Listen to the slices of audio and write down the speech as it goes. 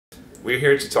We're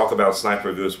here to talk about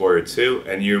Sniper Ghost Warrior 2,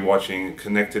 and you're watching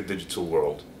Connected Digital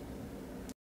World.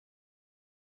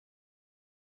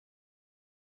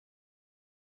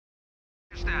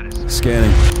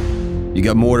 Scanning. You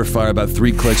got mortar fire about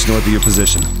 3 clicks north of your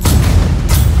position.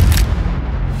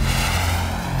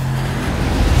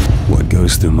 What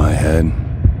goes through my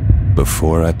head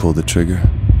before I pull the trigger?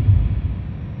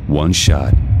 1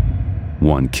 shot,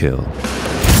 1 kill.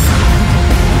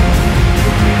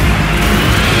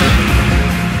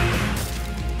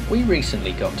 We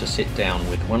recently got to sit down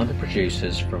with one of the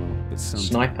producers from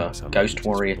Sniper Ghost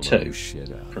Warrior 2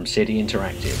 from City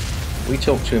Interactive. We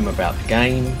talked to him about the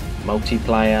game,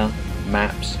 multiplayer,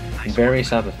 maps and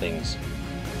various other things.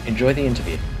 Enjoy the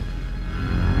interview.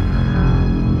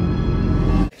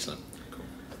 Excellent.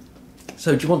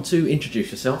 So do you want to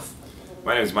introduce yourself?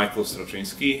 My name is Michael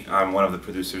Sroczynski. I'm one of the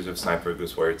producers of Sniper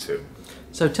Ghost Warrior 2.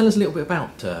 So tell us a little bit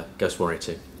about Ghost Warrior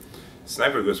 2.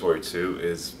 Sniper Ghost Warrior 2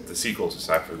 is the sequel to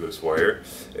Sniper Ghost Warrior.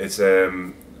 It's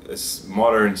a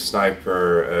modern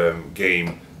sniper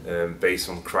game based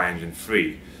on CryEngine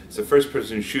 3. It's a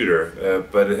first-person shooter,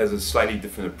 but it has a slightly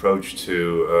different approach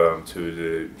to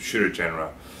the shooter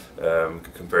genre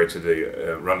compared to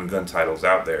the run-and-gun titles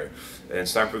out there. In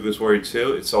Sniper Ghost Warrior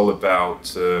 2, it's all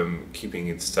about keeping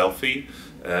it stealthy,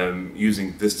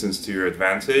 using distance to your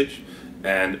advantage,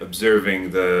 and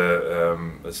observing the,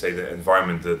 let's say, the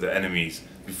environment, the enemies,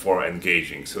 before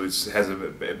engaging. So it has a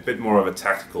bit more of a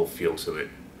tactical feel to it.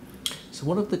 So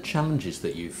what are the challenges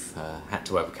that you've had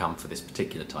to overcome for this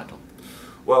particular title?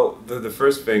 Well, the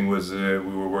first thing was we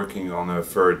were working on a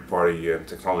third-party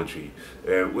technology,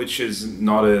 which is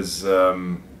not as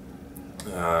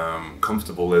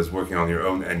comfortable as working on your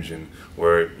own engine,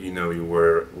 where you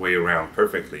were way around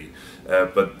perfectly.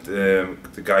 But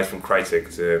the guys from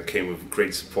Crytek came with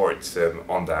great support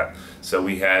on that. So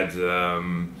we had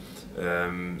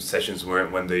sessions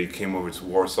when they came over to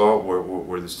Warsaw,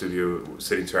 where the studio,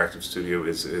 City Interactive Studio,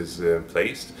 is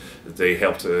placed. They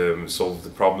helped solve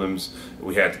the problems.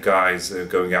 We had guys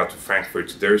going out to Frankfurt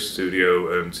to their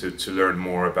studio to learn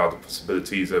more about the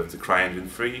possibilities of the CryEngine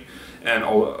 3, and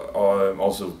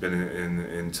also been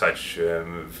in touch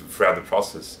throughout the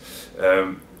process.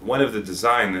 One of the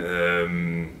design,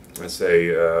 let's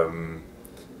say,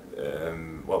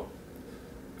 well,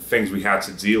 things we had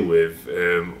to deal with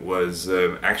was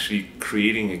actually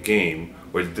creating a game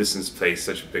where the distance plays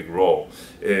such a big role.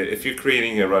 If you're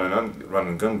creating a run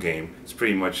and gun game, it's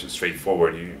pretty much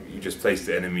straightforward. You just place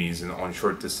the enemies on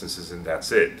short distances and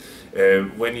that's it.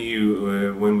 When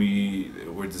we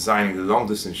were designing the long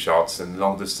distance shots and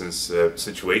long distance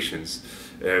situations,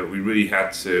 we really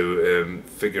had to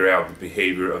figure out the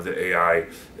behavior of the AI,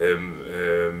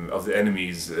 of the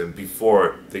enemies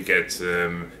before they get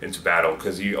into battle,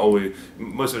 because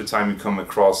most of the time you come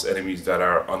across enemies that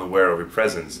are unaware of your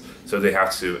presence, so they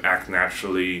have to act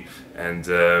naturally, and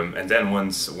then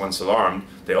once alarmed,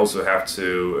 they also have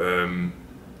to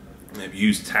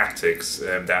use tactics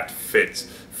that fit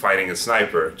fighting a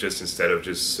sniper, just instead of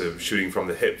just shooting from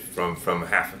the hip from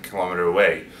half a kilometer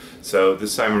away. So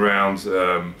this time around,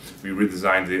 we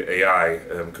redesigned the AI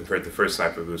compared to the first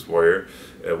Sniper Ghost Warrior.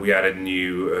 We added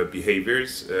new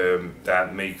behaviors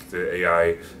that make the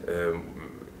AI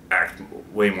act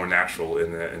way more natural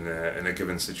in a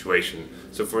given situation.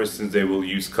 So for instance, they will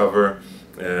use cover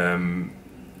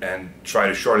and try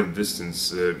to shorten the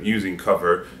distance using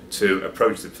cover to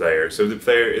approach the player. So if the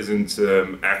player isn't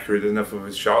accurate enough with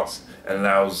his shots and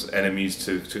allows enemies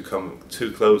to come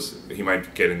too close, he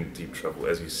might get in deep trouble,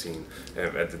 as you've seen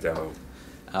at the demo.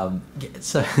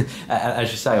 So,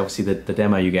 as you say, obviously the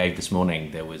demo you gave this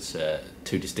morning, there was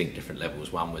 2 distinct different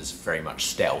levels. One was very much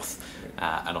stealth,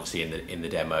 and obviously in the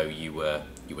demo you were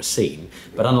seen.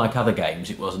 But unlike other games,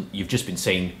 it wasn't. You've just been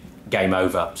seen. Game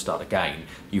over, start again.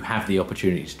 You have the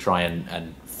opportunity to try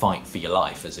and fight for your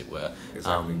life, as it were.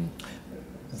 Exactly.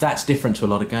 That's different to a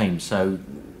lot of games. So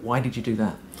why did you do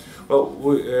that? Well,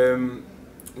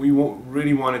 we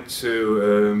really wanted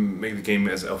to make the game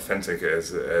as authentic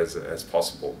as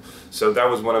possible. So that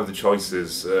was one of the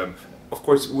choices. Of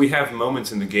course, we have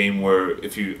moments in the game where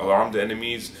if you alarm the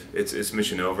enemies, it's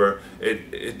mission over.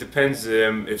 It depends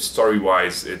if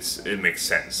story-wise it makes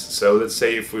sense. So let's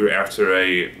say if we were after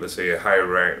a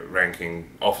higher ranking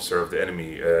officer of the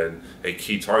enemy, a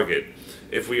key target.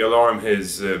 If we alarm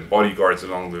his bodyguards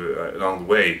along the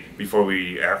way before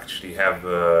we actually have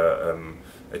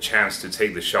a chance to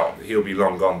take the shot, he'll be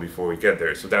long gone before we get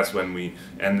there. So that's when we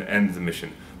end the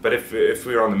mission. But if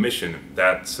we're on the mission,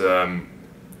 that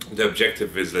the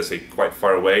objective is, let's say, quite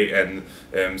far away, and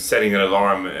setting an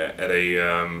alarm at a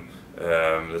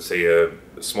let's say a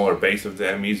smaller base of the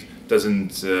enemies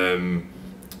doesn't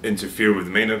interfere with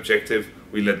the main objective.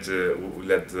 We let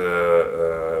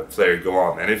the player go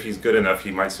on, and if he's good enough,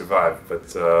 he might survive.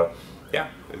 But yeah,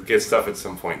 it gets tough at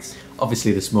some points.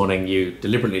 Obviously, this morning you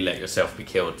deliberately let yourself be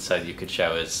killed so you could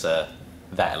show us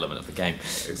that element of the game.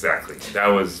 Exactly, that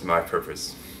was my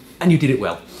purpose. And you did it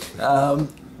well.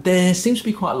 There seems to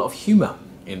be quite a lot of humour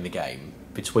in the game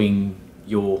between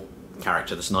your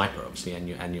character, the sniper, obviously,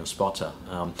 and your spotter,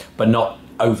 but not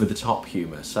over-the-top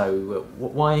humour. So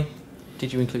why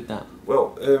did you include that?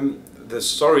 Well, the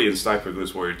story in Sniper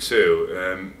Ghost Warrior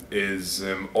 2 is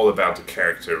all about the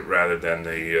character rather than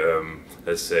the,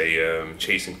 let's say,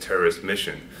 chasing terrorist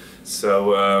mission.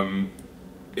 So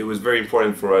it was very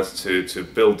important for us to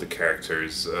build the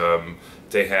characters.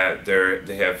 They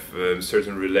have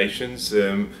certain relations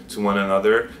to one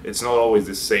another. It's not always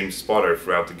the same spotter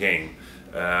throughout the game.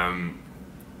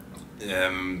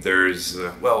 There's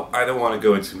well, I don't want to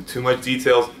go into too much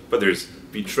details, but there's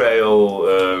betrayal,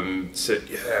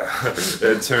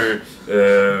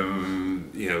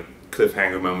 you know,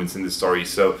 cliffhanger moments in the story.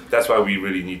 So that's why we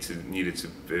really needed to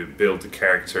build the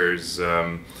characters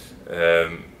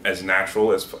as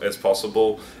natural as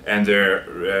possible, and their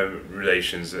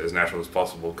relations as natural as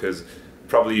possible. Because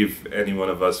probably if any one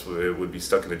of us would be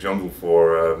stuck in the jungle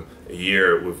for a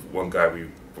year with one guy, we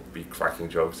would be cracking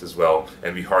jokes as well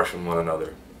and be harsh on one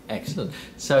another. Excellent.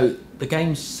 So the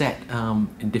game's set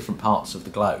in different parts of the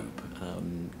globe.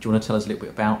 Do you want to tell us a little bit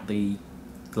about the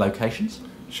locations?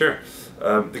 Sure.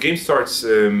 The game starts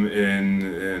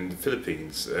in the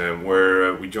Philippines,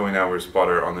 where we join our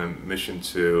spotter on a mission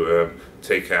to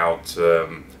take out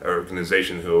an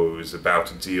organization who is about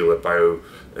to deal a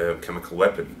biochemical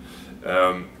weapon.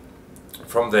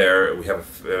 From there, we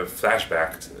have a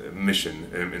flashback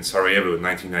mission in Sarajevo in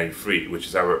 1993, which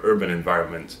is our urban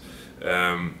environment.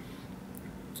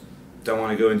 Don't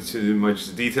want to go into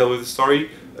much detail with the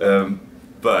story,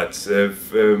 but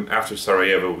after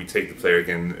Sarajevo, we take the player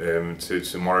again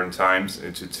to modern times,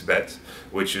 into Tibet,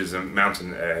 which is a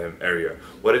mountain area.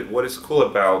 What is cool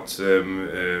about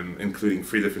including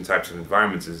 3 different types of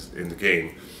environments in the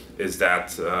game is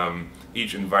that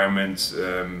each environment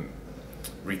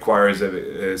requires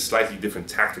a slightly different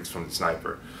tactics from the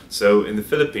sniper. So in the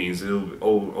Philippines, it'll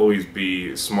always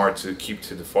be smart to keep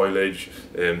to the foliage,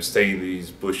 stay in these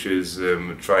bushes,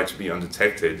 try to be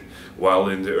undetected. While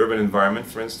in the urban environment,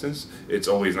 for instance, it's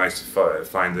always nice to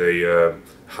find a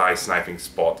high sniping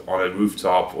spot on a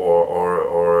rooftop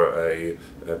or a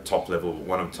top level,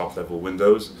 one of the top level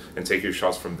windows, and take your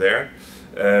shots from there.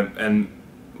 And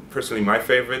personally, my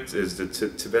favorite is the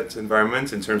Tibet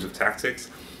environment in terms of tactics.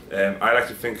 I like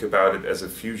to think about it as a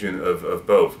fusion of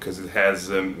both, because it has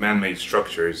man-made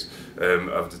structures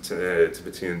of the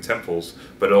Tibetan temples,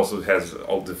 but also has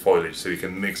all the foliage, so you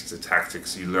can mix the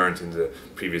tactics you learned in the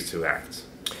previous 2 acts.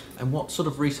 And what sort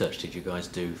of research did you guys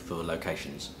do for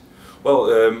locations?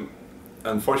 Well,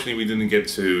 unfortunately we didn't get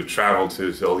to travel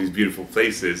to all these beautiful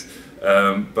places,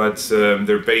 but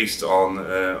they're based on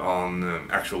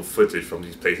actual footage from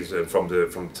these places and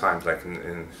from times, like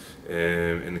in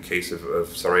the case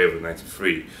of Sarajevo in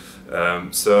 '93.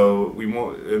 So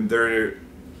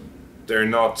they're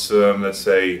not let's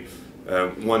say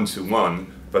one-to-one,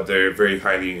 but they're very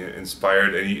highly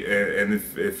inspired, and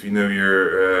if you know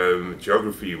your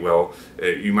geography well,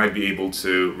 you might be able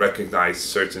to recognize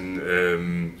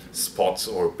certain spots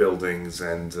or buildings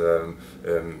and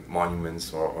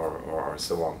monuments or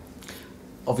so on.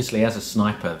 Obviously, as a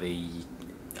sniper, the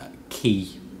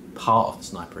key part of the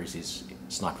sniper is his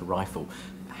sniper rifle.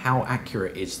 How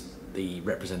accurate is the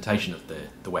representation of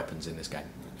the weapons in this game?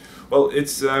 Well,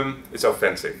 it's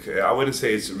authentic. I wouldn't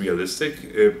say it's realistic.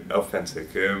 Authentic.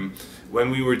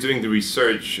 When we were doing the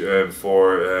research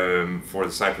for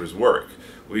the sniper's work,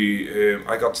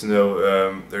 I got to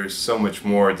know there's so much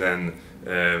more than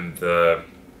the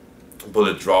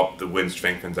bullet drop, the wind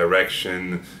strength and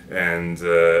direction, and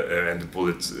the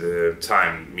bullet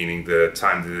time, meaning the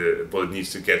time the bullet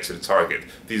needs to get to the target.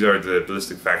 These are the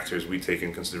ballistic factors we take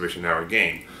in consideration in our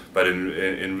game. But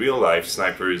in real life,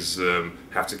 snipers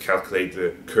have to calculate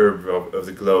the curve of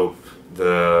the globe,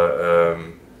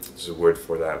 there's a word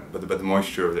for that, but the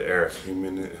moisture of the air.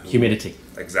 Humidity.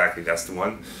 Exactly, that's the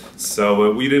one.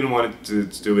 So we didn't want to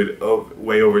do it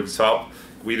way over the top.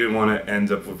 We didn't want to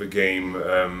end up with a game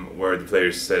where the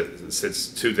player sits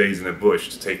 2 days in a bush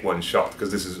to take 1 shot,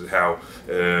 because this is how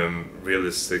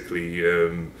realistically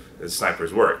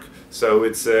snipers work. So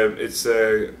it's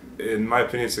in my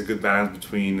opinion, it's a good balance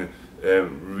between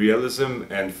realism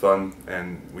and fun,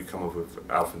 and we come up with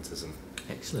authentism.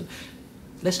 Excellent.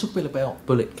 Let's talk a bit about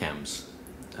bullet cams.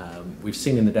 we've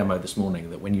seen in the demo this morning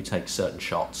that when you take certain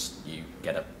shots, you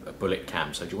get a bullet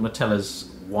cam. So do you want to tell us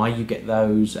why you get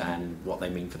those and what they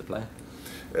mean for the player?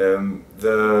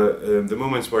 The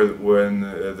moments when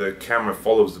the camera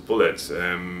follows the bullet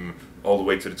all the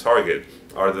way to the target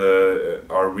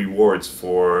are rewards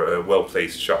for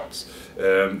well-placed shots.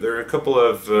 There are a couple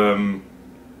of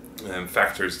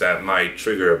factors that might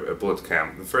trigger a bullet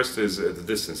cam. The first is the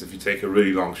distance. If you take a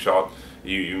really long shot,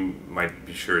 you might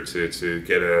be sure to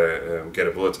get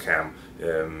a bullet cam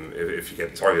if you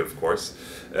get a target, of course.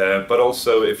 But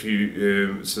also if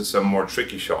you some more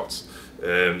tricky shots,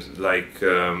 like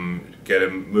get a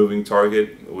moving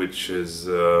target, which is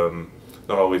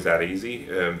not always that easy,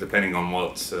 depending on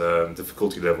what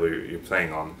difficulty level you're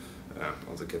playing on.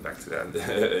 I'll get back to that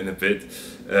in a bit.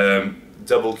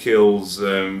 Double kills,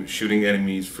 shooting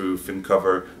enemies through thin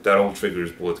cover, that all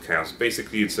triggers bullet counts.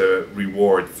 Basically, it's a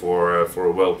reward for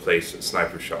a well-placed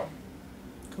sniper shot.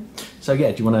 Cool. So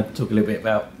yeah, do you want to talk a little bit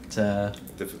about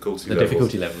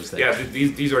difficulty levels there? Yeah,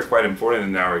 these are quite important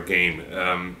in our game.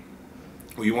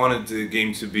 We wanted the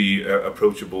game to be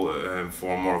approachable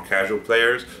for more casual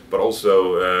players, but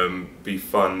also be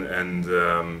fun and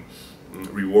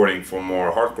rewarding for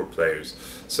more hardcore players.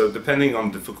 So depending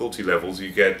on difficulty levels, you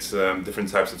get different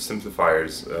types of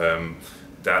simplifiers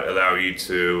that allow you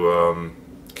to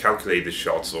calculate the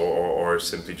shots or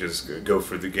simply just go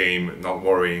through the game not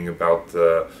worrying about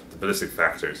the ballistic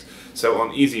factors. So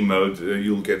on easy mode,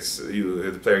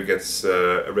 the player gets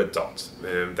a red dot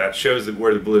that shows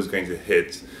where the bullet is going to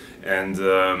hit, and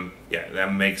yeah,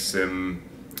 that makes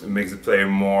the player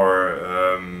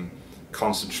more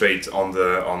concentrate on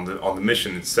the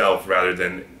mission itself rather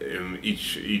than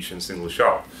each and single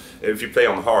shot. If you play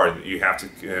on hard, you have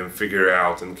to figure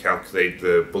out and calculate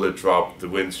the bullet drop, the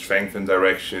wind strength and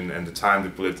direction, and the time the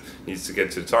bullet needs to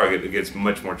get to the target. It gets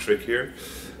much more trickier.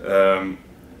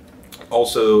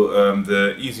 Also,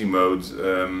 the easy mode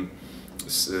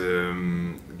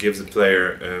gives the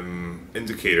player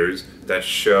indicators that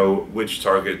show which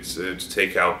targets to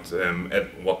take out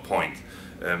at what point.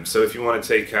 So if you want to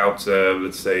take out,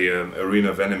 let's say,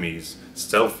 arena of enemies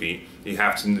stealthy, you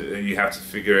have to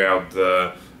figure out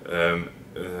the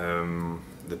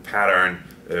pattern,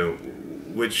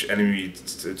 which enemy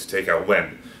to take out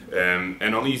when.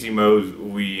 And on easy mode,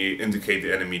 we indicate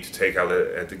the enemy to take out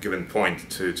at the given point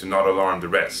to not alarm the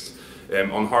rest.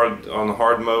 On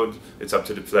hard mode, it's up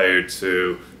to the player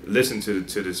to listen to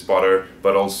the spotter,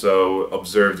 but also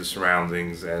observe the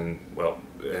surroundings and, well,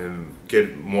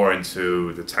 get more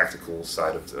into the tactical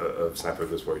side of Sniper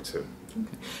Ghost Warrior 2.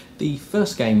 Okay. The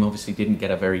first game obviously didn't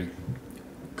get a very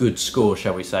good score,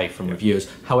 shall we say, from reviewers.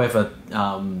 However,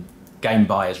 game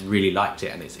buyers really liked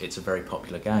it, and it's a very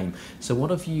popular game. So what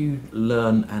have you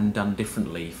learned and done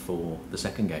differently for the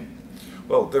second game?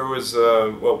 Well, there was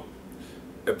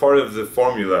a part of the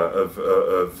formula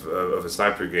of a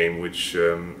sniper game, which,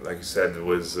 like you said,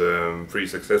 was pretty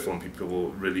successful, and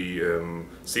people really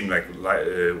seemed like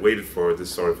waited for this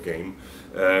sort of game.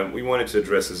 We wanted to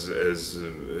address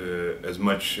as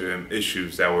much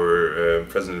issues that were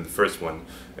present in the first one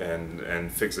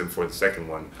and fix them for the second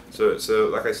one. So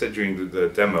like I said during the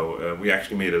demo, we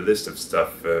actually made a list of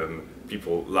stuff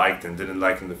people liked and didn't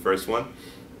like in the first one.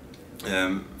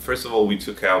 First of all, we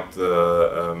took out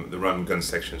the run and gun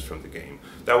sections from the game.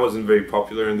 That wasn't very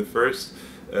popular in the first.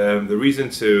 The reason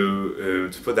to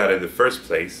put that in the first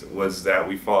place was that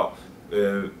we thought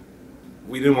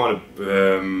we didn't want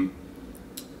to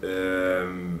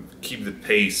keep the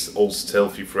pace all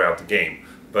stealthy throughout the game.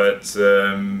 But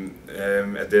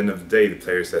at the end of the day, the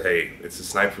player said, "Hey, it's a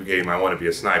sniper game. I want to be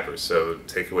a sniper. So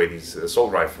take away these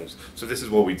assault rifles." So this is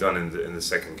what we've done in the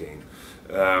second game.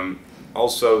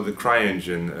 Also, the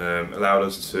CryEngine allowed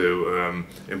us to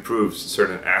improve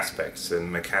certain aspects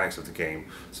and mechanics of the game.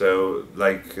 So,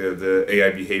 like the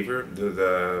AI behavior,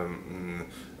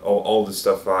 all the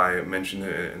stuff I mentioned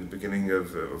in the beginning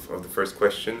of the first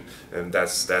question, and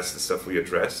that's the stuff we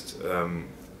addressed.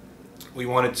 We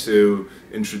wanted to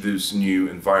introduce new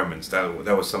environments.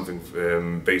 That was something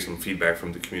based on feedback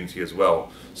from the community as well.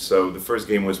 So the first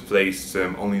game was placed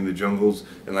only in the jungles,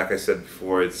 and like I said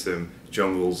before, it's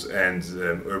jungles and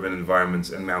urban environments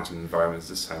and mountain environments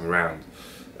this time around.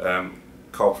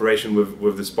 Cooperation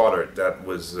with the spotter, that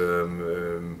was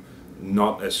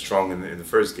not as strong in the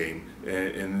first game.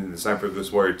 In the Sniper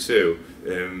Ghost Warrior 2,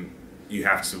 you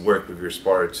have to work with your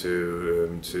spotter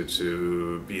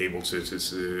to be able to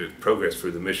progress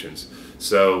through the missions.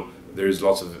 So there's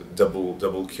lots of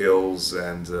double kills,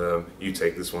 and you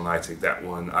take this one, I take that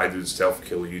one, I do the stealth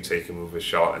kill, you take him with a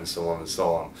shot, and so on and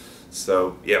so on.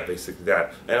 So yeah, basically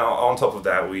that. And on top of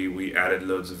that, we added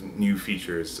loads of new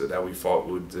features that we thought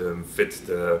would fit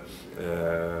the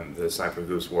Sniper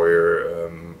Ghost Warrior,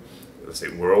 let's say,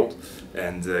 world,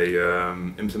 and they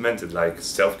implemented like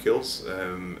stealth kills,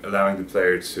 allowing the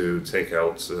player to take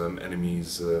out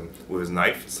enemies with his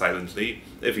knife silently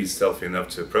if he's stealthy enough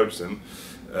to approach them.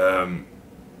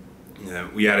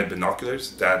 We added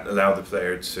binoculars that allow the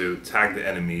player to tag the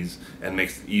enemies and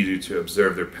makes it easier to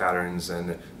observe their patterns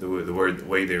and the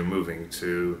way they're moving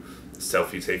to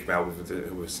stealthily take them out with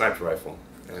a sniper rifle,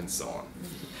 and so on.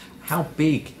 How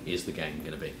big is the game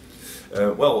going to be?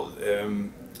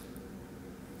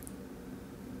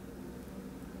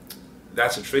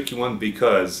 That's a tricky one,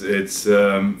 because it's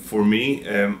for me,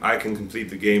 I can complete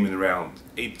the game in around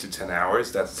 8 to 10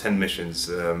 hours. That's 10 missions.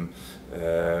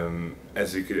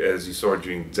 As you saw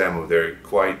during the demo, they're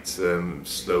quite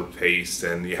slow paced,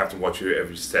 and you have to watch your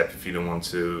every step if you don't want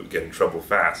to get in trouble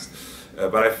fast.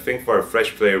 But I think for a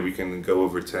fresh player, we can go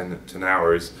over 10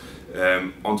 hours.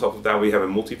 On top of that, we have a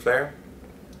multiplayer.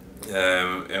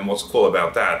 And what's cool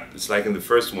about that, it's like in the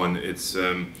first one, it's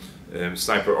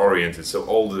sniper oriented, so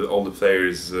all the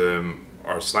players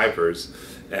are snipers,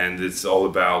 and it's all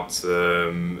about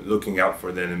looking out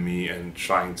for the enemy and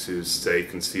trying to stay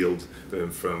concealed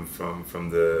from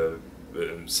the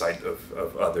sight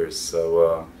of others.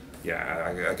 So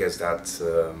yeah, I guess that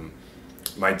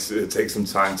might take some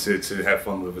time to have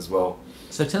fun with as well.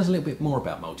 So tell us a little bit more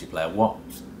about multiplayer. What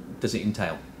does it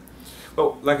entail?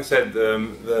 Well, like I said,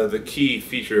 the key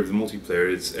feature of the multiplayer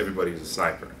is everybody's a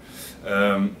sniper.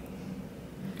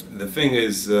 The thing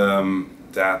is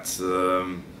that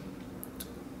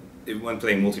when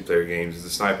playing multiplayer games, the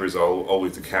snipers are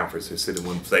always the campers who sit in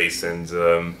one place and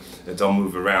don't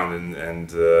move around, and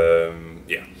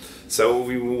yeah. So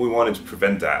we wanted to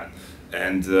prevent that,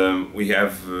 and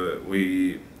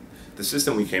the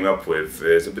system we came up with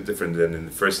is a bit different than in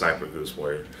the first Sniper Ghost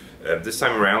Warrior. This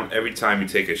time around, every time you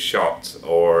take a shot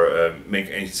or make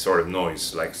any sort of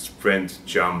noise, like sprint,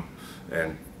 jump,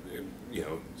 and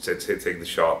take the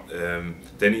shot,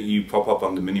 then you pop up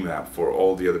on the minimap for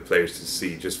all the other players to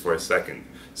see just for a second.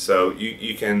 So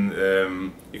you can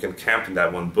camp in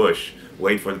that one bush,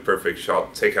 wait for the perfect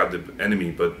shot, take out the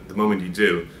enemy, but the moment you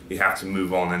do, you have to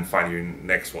move on and find your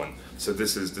next one. So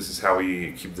this is how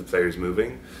we keep the players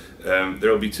moving.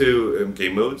 There will be two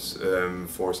game modes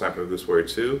for Sniper Ghost Warrior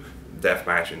 2.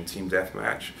 Deathmatch and Team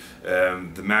Deathmatch.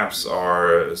 The maps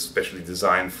are specially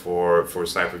designed for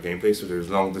sniper gameplay, so there's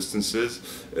long distances,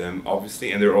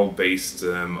 obviously, and they're all based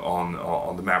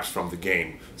on the maps from the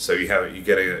game. So you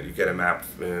get a map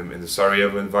in the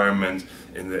Sarajevo environment,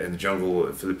 in the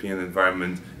jungle Philippine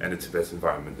environment, and the Tibet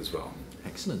environment as well.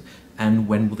 Excellent. And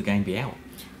when will the game be out?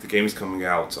 The game is coming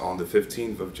out on the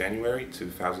 15th of January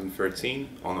 2013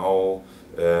 on all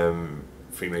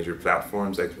three major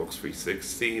platforms: Xbox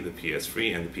 360, the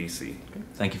PS3, and the PC. Okay.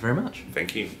 Thank you very much.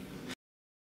 Thank you.